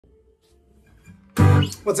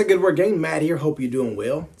What's a good word game? Matt here. Hope you're doing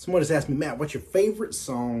well. Someone just asked me, Matt, what's your favorite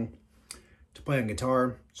song to play on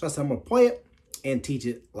guitar? So I said I'm going to play it and teach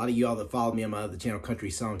it. A lot of y'all that follow me on my other channel,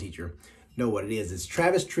 Countrysongteacher, know what it is. It's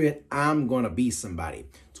Travis Tritt, I'm Gonna Be Somebody.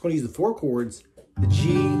 It's going to use the 4 chords, the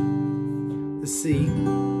G, the C,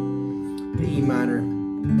 the E minor,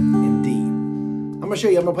 and D. I'm going to show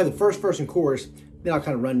you, I'm going to play the first verse and chorus, then I'll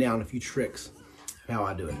kind of run down a few tricks of how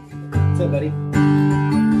I do it. What's up, buddy?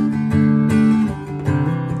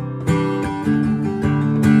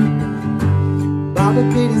 Bobby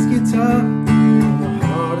played his guitar on the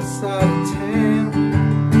hardest side of town.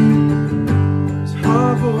 It was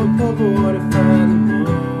hard for a poor boy to find the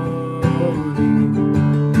money.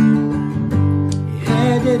 He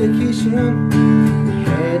had dedication, he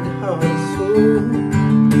had the heart and soul.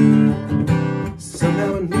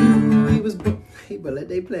 Somehow I knew he was born. Hey, but let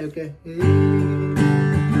they play, okay?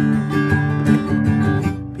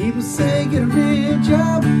 People say get a real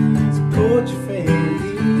job, support your family.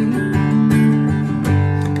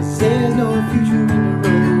 There's no future in the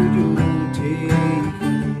road you'll take.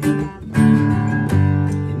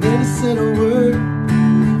 You never said a word,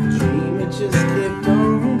 dreaming just kept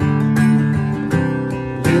on.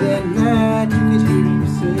 Late at night you could hear him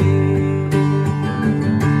say,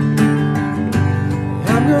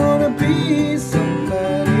 I'm gonna be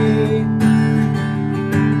somebody.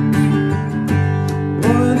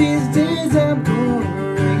 One of these days I'm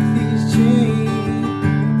gonna break these chains.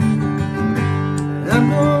 I'm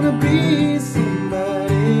gonna be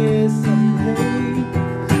somebody someday.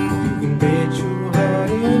 You can bet your heart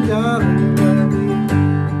and dollar on me.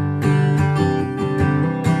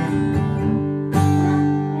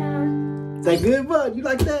 Is that good, bud? You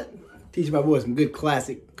like that? Teaching my boys some good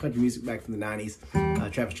classic country music back from the 90s.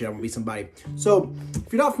 Travis Tritt, I'm Gonna Be Somebody. So,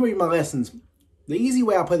 if you're not familiar with my lessons, the easy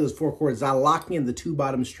way I play those 4 chords is I lock in the 2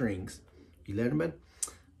 bottom strings. You learn, bud?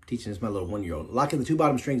 I'm teaching this my little 1-year-old. Lock in the 2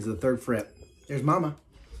 bottom strings of the 3rd fret. There's Mama.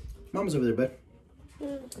 Mama's over there, bud.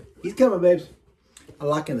 He's coming, babes. I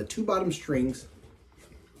lock in the 2 bottom strings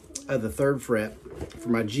of the 3rd fret. For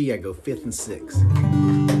my G, I go 5th and 6th.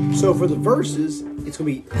 So for the verses, it's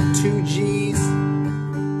going to be 2 Gs,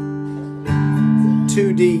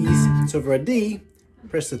 2 Ds. So for a D,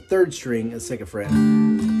 press the 3rd string of the 2nd fret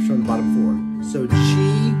from the bottom 4. So G,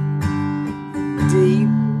 D.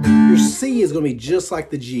 Your C is going to be just like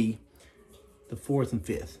the G, the 4th and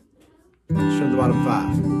 5th. From the bottom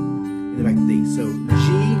 5, and then back to D. So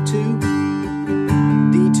G2,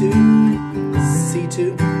 D2,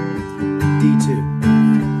 C2, D2.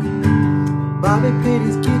 Bobby played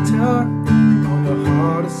his guitar on the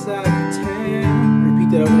hardest side of town. Repeat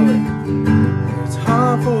that over and over. It's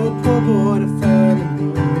hard for a poor boy to find the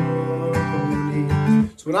money.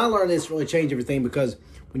 So when I learned this, it really changed everything, because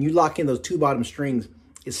when you lock in those 2 bottom strings,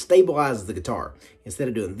 it stabilizes the guitar. Instead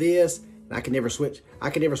of doing this, I can never switch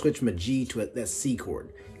from a G to that C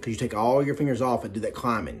chord, because you take all your fingers off and do that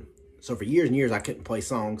climbing. So for years and years, I couldn't play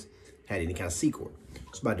songs that had any kind of C chord.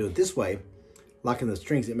 So by doing it this way, locking the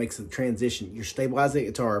strings, it makes the transition. You're stabilizing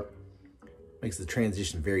the guitar, makes the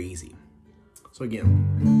transition very easy. So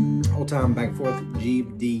again, whole time back and forth, G,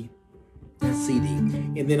 D, C, D.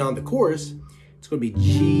 And then on the chorus, it's going to be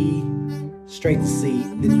G, straight to C,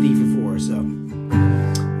 then D for 4. So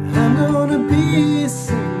I'm gonna be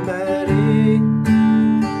somebody.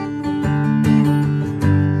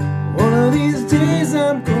 One of these days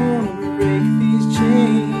I'm gonna break these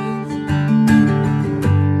chains.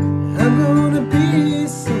 I'm gonna be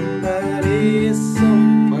somebody,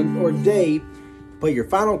 or day. Play your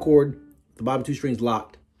final chord, the bottom 2 strings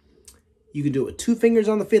locked. You can do it with 2 fingers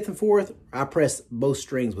on the 5th and 4th. I press both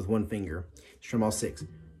strings with 1 finger. Strum all 6.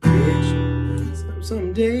 Bitch,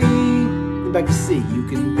 someday. Back to C. You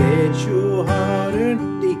can bet your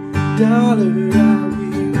hard-earned dollar I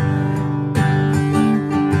will.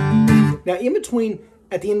 Now, in between,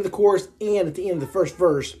 at the end of the chorus and at the end of the first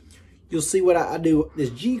verse, you'll see what I do. This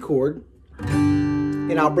G chord,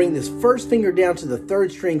 and I'll bring this first finger down to the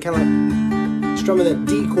 3rd string, kind of like strumming that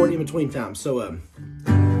D chord in between times. So, I'm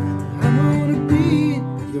gonna be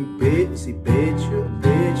the bet, see, bet your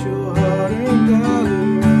hard-earned dollar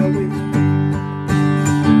I will.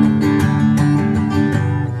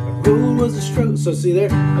 Was a struggle. So see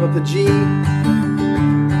there, I'm up the G,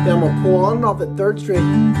 then I'm gonna pull on and off that 3rd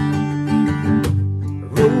string. The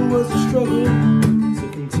road was a struggle, so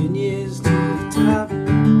it continues to the top.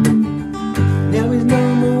 Now he's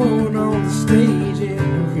 #1 on the stage and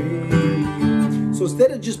the radio. So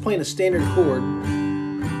instead of just playing a standard chord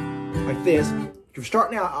like this, if you're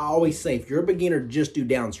starting out, I always say, if you're a beginner, just do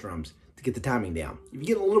down strums to get the timing down. If you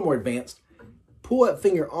get a little more advanced, pull that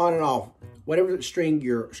finger on and off whatever string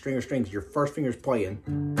or strings your first finger is playing.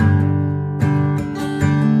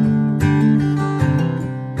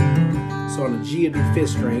 So on the G, it'd be the 5th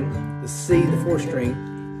string, the C, the 4th string,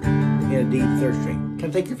 and a D, the 3rd string. Kind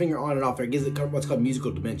of take your finger on and off there. It gives it what's called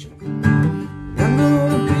musical dimension. I'm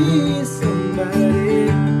gonna be somebody.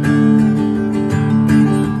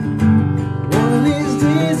 One of these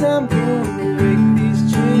days I'm gonna break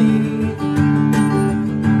these chains.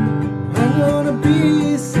 I'm gonna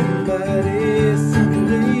be somebody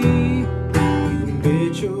someday. You can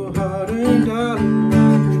bet your heart and dollar.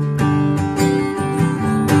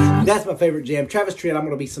 That's my favorite jam. Travis Tritt, I'm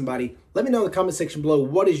gonna be somebody. Let me know in the comment section below,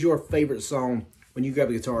 what is your favorite song when you grab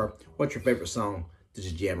a guitar? What's your favorite song to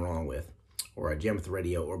just jam along with? Or jam with the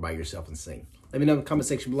radio, or by yourself and sing. Let me know in the comment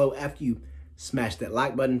section below after you smash that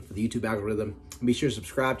like button for the YouTube algorithm. And be sure to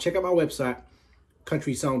subscribe. Check out my website,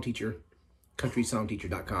 Countrysongteacher,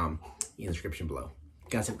 Countrysongteacher.com, in the description below.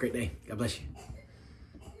 Guys, have a great day. God bless you.